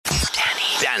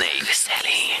Danny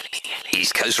Gazzelli,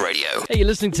 East Coast Radio. Hey, you're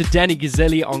listening to Danny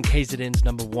Gazzelli on KZN's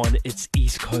number one. It's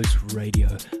East Coast Radio.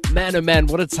 Man, oh man,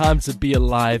 what a time to be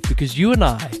alive, because you and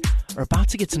I are about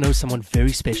to get to know someone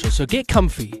very special. So get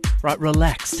comfy, right?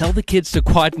 Relax. Tell the kids to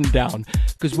quieten down,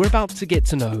 because we're about to get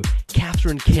to know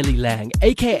Katherine Kelly Lang,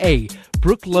 a.k.a.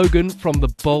 Brooke Logan from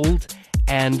The Bold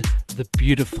and the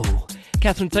Beautiful.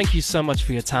 Katherine, thank you so much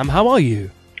for your time. How are you?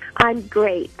 I'm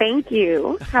great. Thank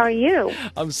you. How are you?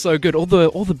 I'm so good. All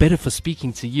the better for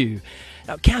speaking to you.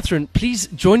 Now, Katherine, please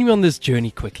join me on this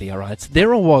journey quickly, all right?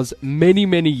 There I was many,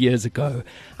 many years ago.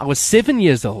 I was 7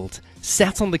 years old,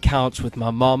 sat on the couch with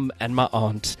my mom and my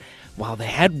aunt while they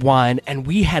had wine, and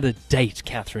we had a date,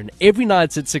 Katherine, every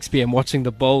night at 6 p.m. watching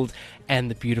The Bold and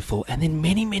the Beautiful. And then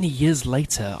many, many years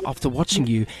later, after watching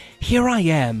you, here I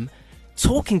am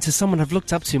talking to someone I've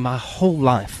looked up to my whole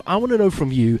life. I want to know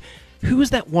from you, who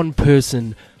is that one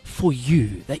person for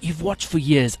you that you've watched for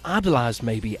years, idolized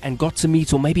maybe, and got to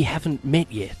meet or maybe haven't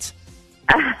met yet?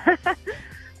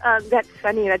 That's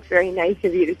funny. That's very nice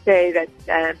of you to say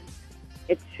that.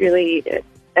 It's really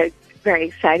very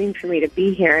exciting for me to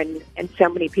be here, and so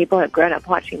many people have grown up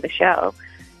watching the show.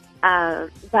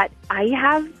 But I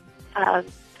have a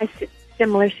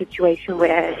similar situation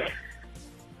with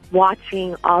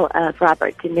watching all of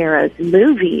Robert De Niro's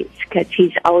movies, because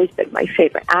he's always been my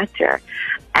favorite actor.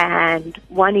 And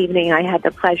one evening I had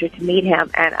the pleasure to meet him,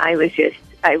 and I was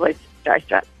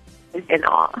starstruck, in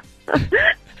awe.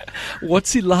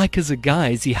 What's he like as a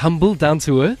guy? Is he humble, down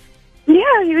to earth?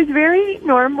 Yeah, he was very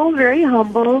normal, very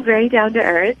humble, very down to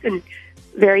earth, and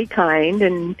very kind.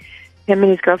 And him and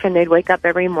his girlfriend, they'd wake up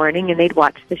every morning and they'd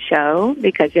watch the show,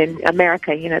 because in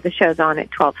America, the show's on at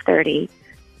 12:30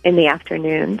 in the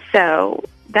afternoon. So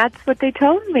that's what they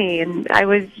told me, and I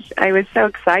was so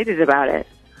excited about it.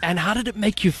 And how did it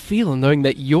make you feel knowing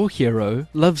that your hero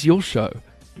loves your show?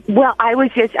 Well, I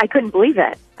couldn't believe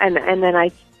it. And then I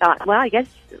thought, well, I guess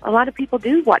a lot of people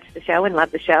do watch the show and love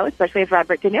the show, especially if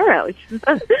Robert De Niro is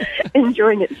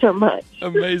enjoying it so much.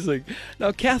 Amazing.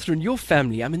 Now, Katherine, your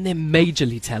family, they're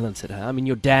majorly talented. Huh?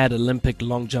 Your dad, Olympic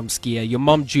long jump skier. Your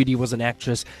mom, Judy, was an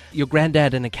actress. Your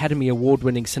granddad, an Academy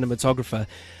Award-winning cinematographer.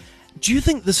 Do you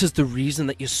think this is the reason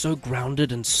that you're so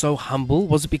grounded and so humble?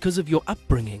 Was it because of your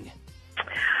upbringing?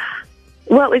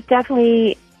 Well, it was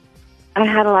definitely, I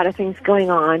had a lot of things going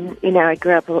on. I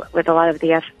grew up with a lot of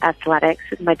the athletics,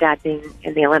 with my dad being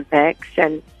in the Olympics,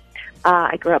 and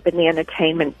I grew up in the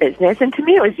entertainment business, and to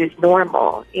me it was just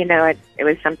normal. It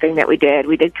was something that we did.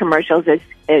 We did commercials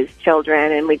as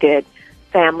children, and we did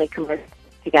family commercials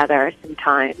together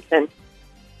sometimes, and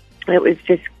it was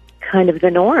just kind of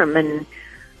the norm. And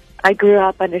I grew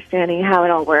up understanding how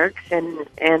it all works, and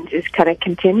just kind of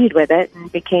continued with it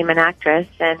and became an actress,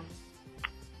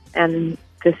 and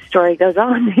the story goes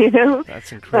on,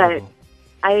 That's incredible.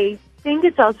 But I think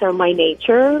it's also my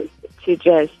nature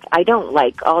to I don't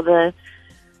like all the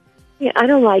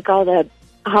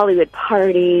Hollywood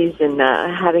parties and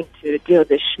having to deal with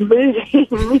the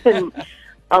schmoozing and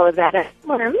all of that. It's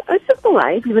more a simple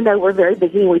life, even though we're very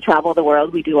busy and we travel the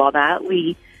world, we do all that.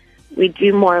 We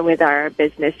do more with our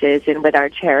businesses and with our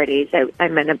charities.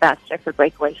 I'm an ambassador for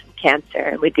Breakaways from Cancer,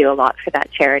 and we do a lot for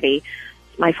that charity.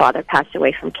 My father passed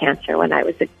away from cancer when I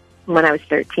was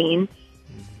 13.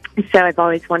 So I've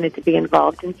always wanted to be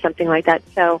involved in something like that.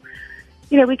 So,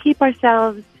 we keep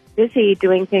ourselves busy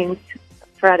doing things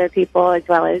for other people, as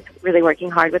well as really working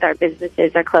hard with our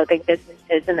businesses, our clothing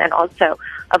businesses, and then also,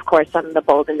 of course, on The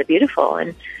Bold and the Beautiful,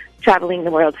 and traveling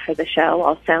the world for the show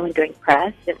also, and doing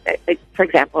press, and, for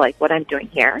example, like what I'm doing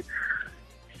here.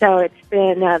 So it's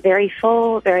been a very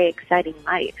full, very exciting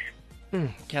life.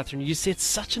 Katherine, you set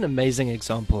such an amazing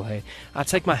example, hey? I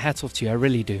take my hat off to you, I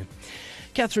really do.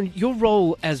 Katherine, your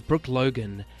role as Brooke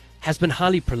Logan has been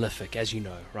highly prolific, as you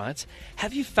know, right?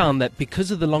 Have you found that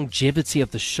because of the longevity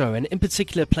of the show, and in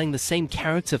particular playing the same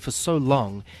character for so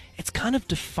long, it's kind of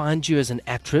defined you as an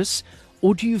actress,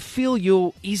 or do you feel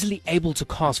you're easily able to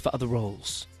cast for other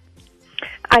roles?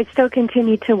 I still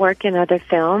continue to work in other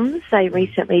films. I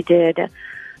recently did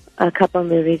a couple of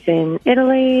movies in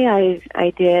Italy.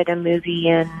 I did a movie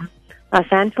in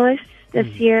Los Angeles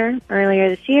earlier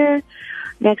this year.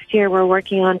 Next year, we're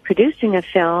working on producing a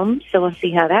film, so we'll see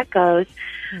how that goes.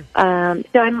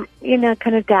 So I'm,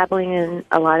 kind of dabbling in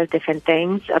a lot of different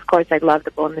things. Of course, I love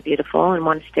The Bold and the Beautiful and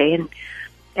want to stay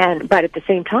but at the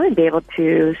same time, be able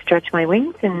to stretch my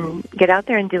wings and get out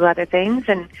there and do other things.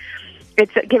 And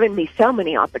it's given me so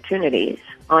many opportunities,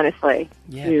 honestly,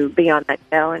 to be on that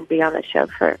show and be on the show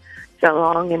for so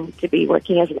long, and to be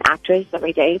working as an actress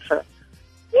every day for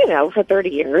 30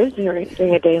 years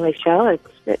doing a daily show.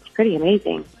 It's pretty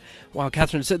amazing. Wow,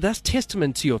 Katherine, so that's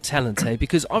testament to your talent, eh?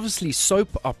 Because obviously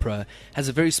soap opera has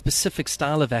a very specific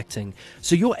style of acting.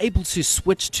 So you're able to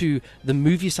switch to the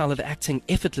movie style of acting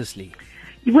effortlessly.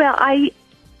 Well,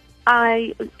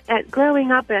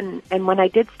 growing up and when I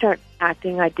did start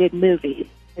acting, I did movies.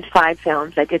 I did 5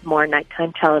 films. I did more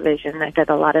nighttime television. I did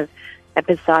a lot of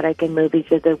episodic and movies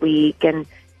of the week and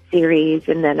series,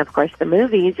 and then, of course, the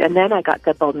movies. And then I got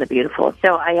The Bold and the Beautiful.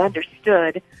 So I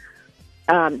understood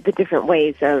the different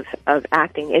ways of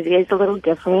acting. It is a little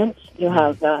different. You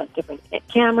have different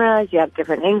cameras, you have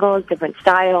different angles, different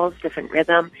styles, different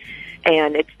rhythm,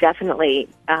 and it's definitely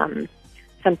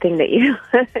something that you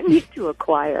need to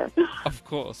acquire. Of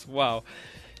course. Wow.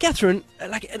 Katherine,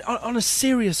 like on a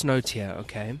serious note here,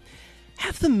 okay,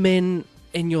 have the men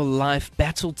in your life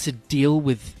battled to deal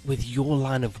with your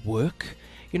line of work?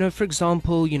 You know, for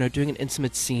example, doing an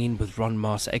intimate scene with Ron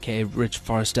Moss, a.k.a. Rich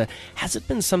Forrester. Has it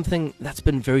been something that's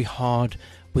been very hard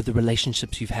with the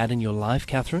relationships you've had in your life,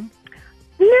 Katherine?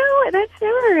 No, that's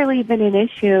never really been an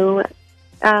issue.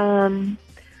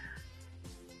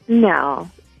 No,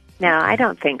 I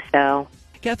don't think so.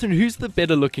 Katherine, who's the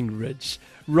better-looking Rich?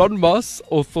 Ron Moss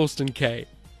or Thorsten Kaye?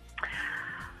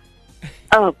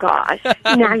 Oh, gosh.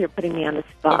 Now you're putting me on the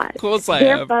spot. Of course I am.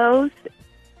 They're both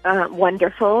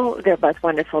wonderful. They're both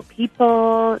wonderful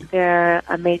people. They're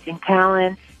amazing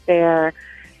talents.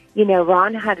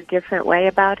 Ron had a different way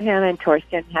about him, and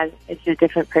Thorsten is a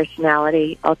different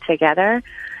personality altogether.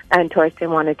 And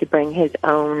Thorsten wanted to bring his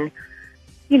own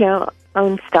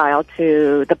style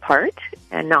to the part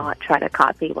and not try to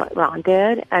copy what Ron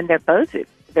did. And they're both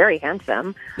very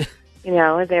handsome.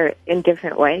 They're in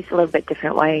different ways, a little bit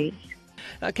different ways.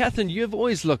 Now, Katherine, you have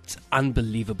always looked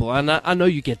unbelievable, and I know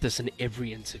you get this in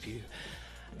every interview.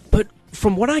 But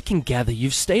from what I can gather,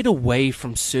 you've stayed away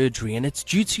from surgery, and it's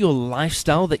due to your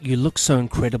lifestyle that you look so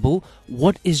incredible.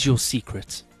 What is your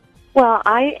secret? Well,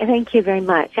 I thank you very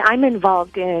much. I'm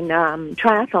involved in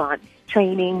triathlon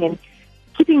training and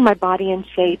keeping my body in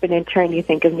shape, and in turn, you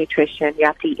think of nutrition. You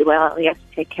have to eat well. You have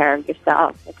to take care of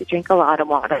yourself. You have to drink a lot of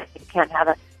water. You can't have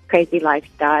a crazy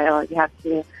lifestyle. You have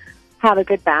to have a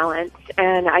good balance.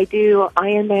 And I do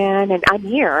Ironman, and I'm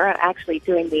here actually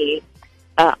doing the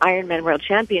Ironman World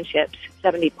Championships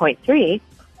 70.3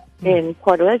 in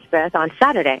Port Elizabeth on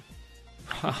Saturday.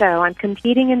 So I'm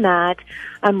competing in that.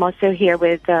 I'm also here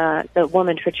with the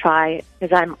Women for Tri,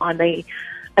 because I'm on the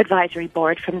advisory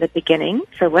board from the beginning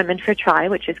for Women for Tri,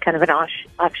 which is kind of an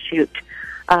offshoot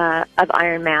of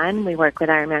Ironman. We work with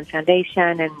Ironman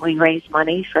Foundation, and we raise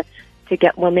money to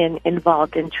get women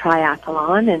involved in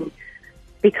triathlon and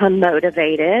become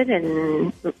motivated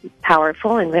and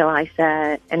powerful and realize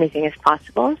that anything is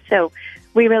possible. So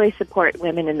we really support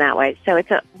women in that way. So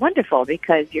it's wonderful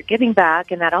because you're giving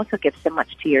back, and that also gives so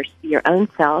much to your own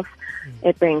self.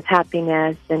 It brings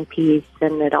happiness and peace,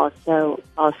 and it also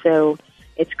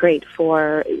it's great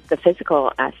for the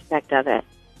physical aspect of it.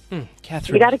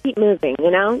 Katherine, you got to keep moving,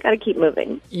 got to keep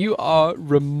moving. You are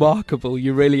remarkable.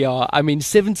 You really are. I mean,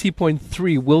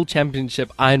 70.3 World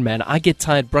Championship Ironman. I get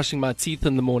tired brushing my teeth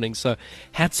in the morning, so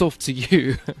hats off to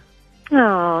you.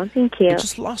 Oh, thank you.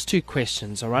 Just last 2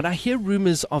 questions, all right? I hear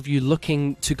rumors of you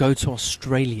looking to go to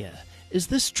Australia. Is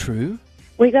this true?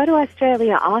 We go to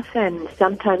Australia often,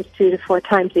 sometimes 2 to 4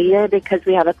 times a year, because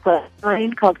we have a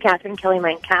line called Katherine Kelly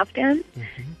Lang Caftan,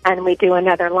 and we do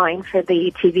another line for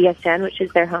the TVSN, which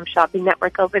is their home shopping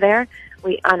network over there.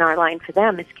 On our line for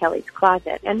them is Kelly's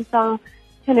Closet, and it's all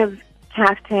kind of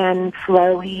caftan,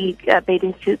 flowy,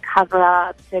 bathing suit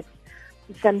cover-ups. It's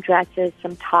some dresses,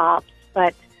 some tops,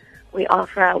 but we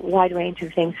offer a wide range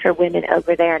of things for women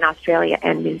over there in Australia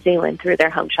and New Zealand through their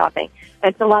home shopping.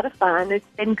 It's a lot of fun. It's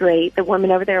been great. The women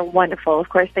over there are wonderful. Of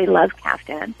course, they love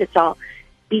caftans. It's all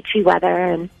beachy weather,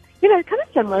 and, it's kind of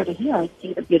similar to here. I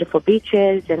see the beautiful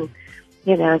beaches and,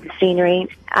 the scenery.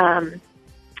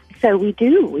 So we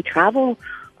travel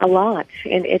a lot.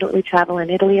 We travel in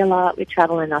Italy a lot. We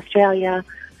travel in Australia,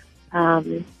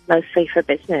 mostly for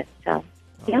business. So,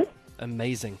 yeah.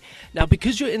 Amazing. Now,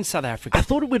 because you're in South Africa, I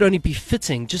thought it would only be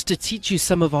fitting just to teach you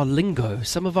some of our lingo,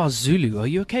 some of our Zulu. Are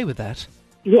you okay with that?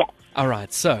 Yes. All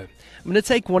right, so I'm going to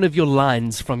take one of your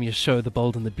lines from your show, The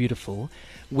Bold and the Beautiful,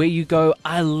 where you go,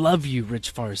 "I love you, Rich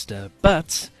Forrester."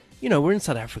 But, we're in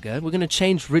South Africa. We're going to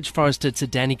change Rich Forrester to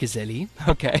Danny Gazzelli.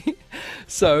 Okay.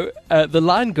 So the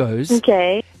line goes,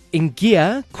 okay.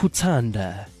 Ingia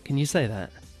Kutanda. Can you say that?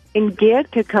 Ingia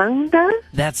Kutanda?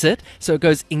 That's it. So it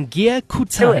goes Ingia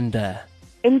Kutanda.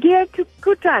 Ingia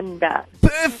Kutanda.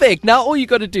 Perfect. Now all you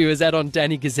got to do is add on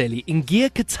Danny Gazzelli. Ingia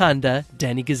Kutanda,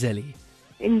 Danny Gazzelli.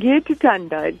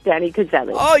 Ngitutanda, Danny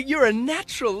Caselli. Oh, you're a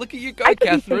natural. Look at you go, I could be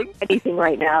Catherine. saying anything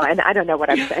right now, and I don't know what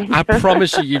I'm saying. I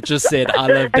promise you've just said, I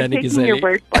love Danny I'm taking your Caselli.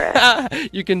 word for it.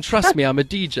 You can trust me, I'm a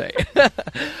DJ.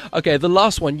 Okay, the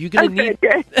last one. You're gonna need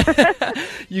Good.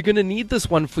 you're gonna need this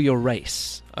one for your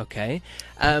race. Okay,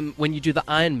 when you do the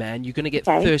Ironman, you're gonna get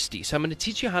thirsty. So I'm gonna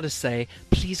teach you how to say,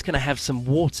 "Please, can I have some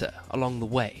water?" along the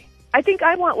way. I think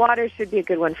I want water should be a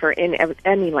good one for in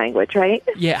any language, right?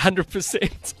 Yeah,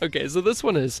 100%. Okay, so this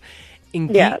one is,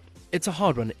 Yeah. it's a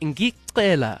hard one.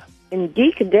 Ngicela.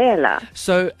 Ngikdela.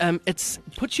 So it's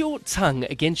put your tongue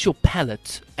against your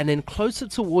palate and then closer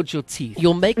towards your teeth.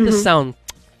 You'll make the sound.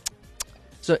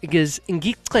 So it goes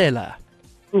ngicela.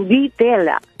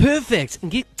 Ngitela. Perfect.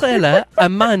 Ngicela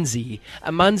amanzi.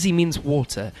 Amanzi means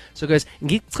water. So it goes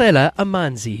ngicela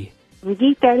amanzi.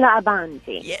 Ngitela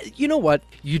abanzi. Yeah, you know what?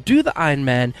 You do the Iron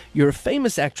Man, you're a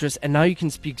famous actress, and now you can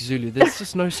speak Zulu. There's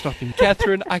just no stopping.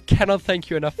 Catherine, I cannot thank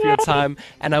you enough for your time,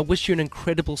 and I wish you an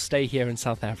incredible stay here in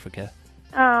South Africa.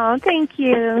 Oh, thank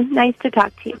you. Nice to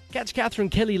talk to you. Catch Katherine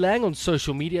Kelly Lang on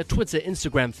social media, Twitter,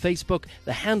 Instagram, Facebook.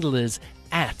 The handle is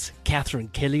 @Katherine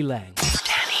Kelly Lang.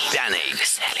 Danny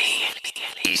Caselli.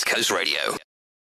 East Coast Radio.